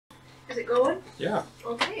Is it going? Yeah.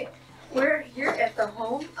 Okay. We're here at the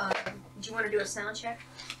home. Do you want to do a sound check?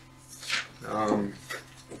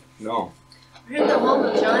 No. We're here at the home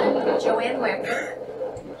of John and Joanne Wecker.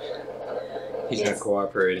 He's not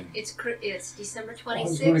cooperating. It's December 26th. I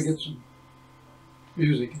was going to get some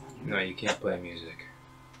music. No, you can't play music.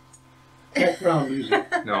 Background music.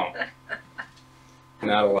 No.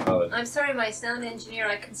 Not allowed. I'm sorry, my sound engineer,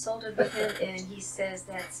 I consulted with him and he says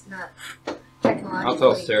that's not technologically. I'll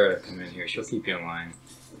tell Sarah to come in here. She'll keep you in line.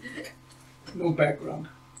 No background.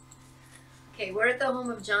 Okay, we're at the home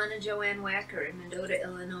of John and Joanne Wacker in Mendota,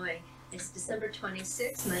 Illinois. It's December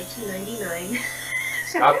 26, 1999.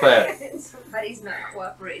 Stop that. Somebody's not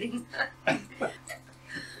cooperating. I'm gonna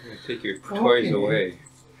take your toys away.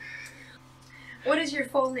 What is your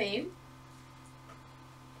full name?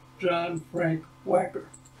 John Frank Wacker.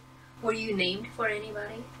 Were you named for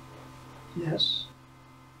anybody? Yes.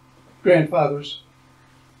 Grandfathers.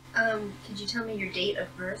 Could you tell me your date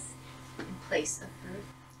of birth and place of birth?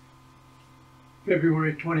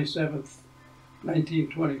 February 27th,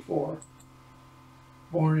 1924.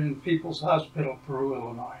 Born in People's Hospital, Peru,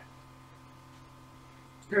 Illinois.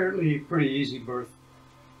 Apparently pretty easy birth.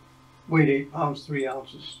 Weighed 8 pounds, 3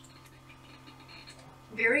 ounces.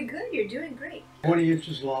 Very good, you're doing great. 20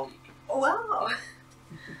 inches long. Wow.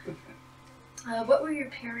 What were your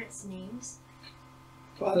parents' names?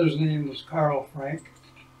 Father's name was Carl Frank.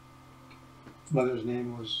 Mother's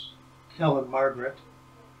name was Helen Margaret.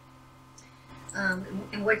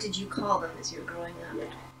 And what did you call them as you were growing up?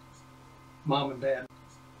 Mom and Dad.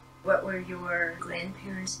 What were your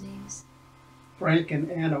grandparents' names? Frank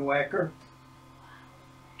and Anna Wacker.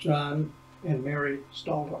 John and Mary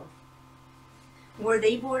Staldorf. Were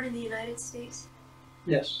they born in the United States?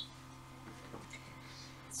 Yes.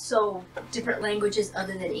 So, different languages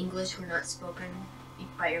other than English were not spoken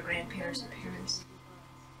by your grandparents or parents?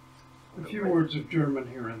 A few words of German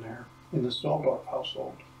here and there in the Staldorf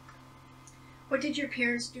household. What did your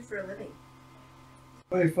parents do for a living?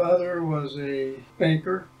 My father was a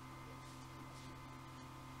banker,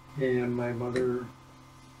 and my mother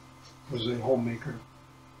was a homemaker.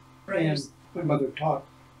 Right. And my mother taught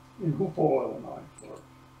in Hoopo, Illinois for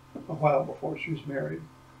a while before she was married,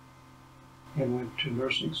 and went to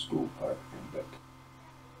nursing school part, but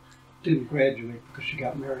didn't graduate because she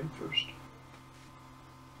got married first.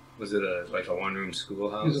 Was it like a one-room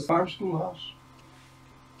schoolhouse? It was a farm schoolhouse.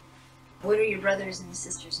 What are your brothers and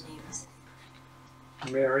sisters' names?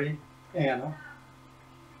 Mary, Anna,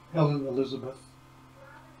 Helen Elizabeth,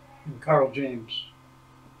 and Carl James.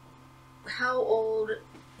 How old,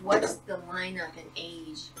 what's the lineup in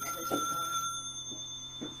age that was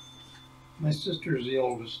born? My sister is the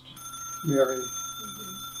oldest, Mary.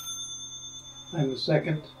 I'm the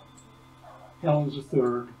second, Helen's the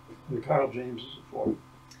third, and Carl James is the fourth.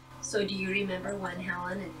 So do you remember when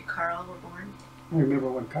Helen and Carl were born? I remember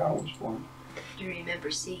when Carl was born. Do you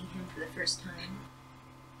remember seeing him for the first time?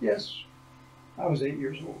 Yes, I was 8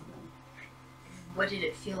 years old then. What did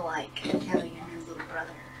it feel like having a new little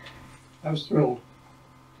brother? I was thrilled.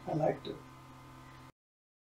 I liked it.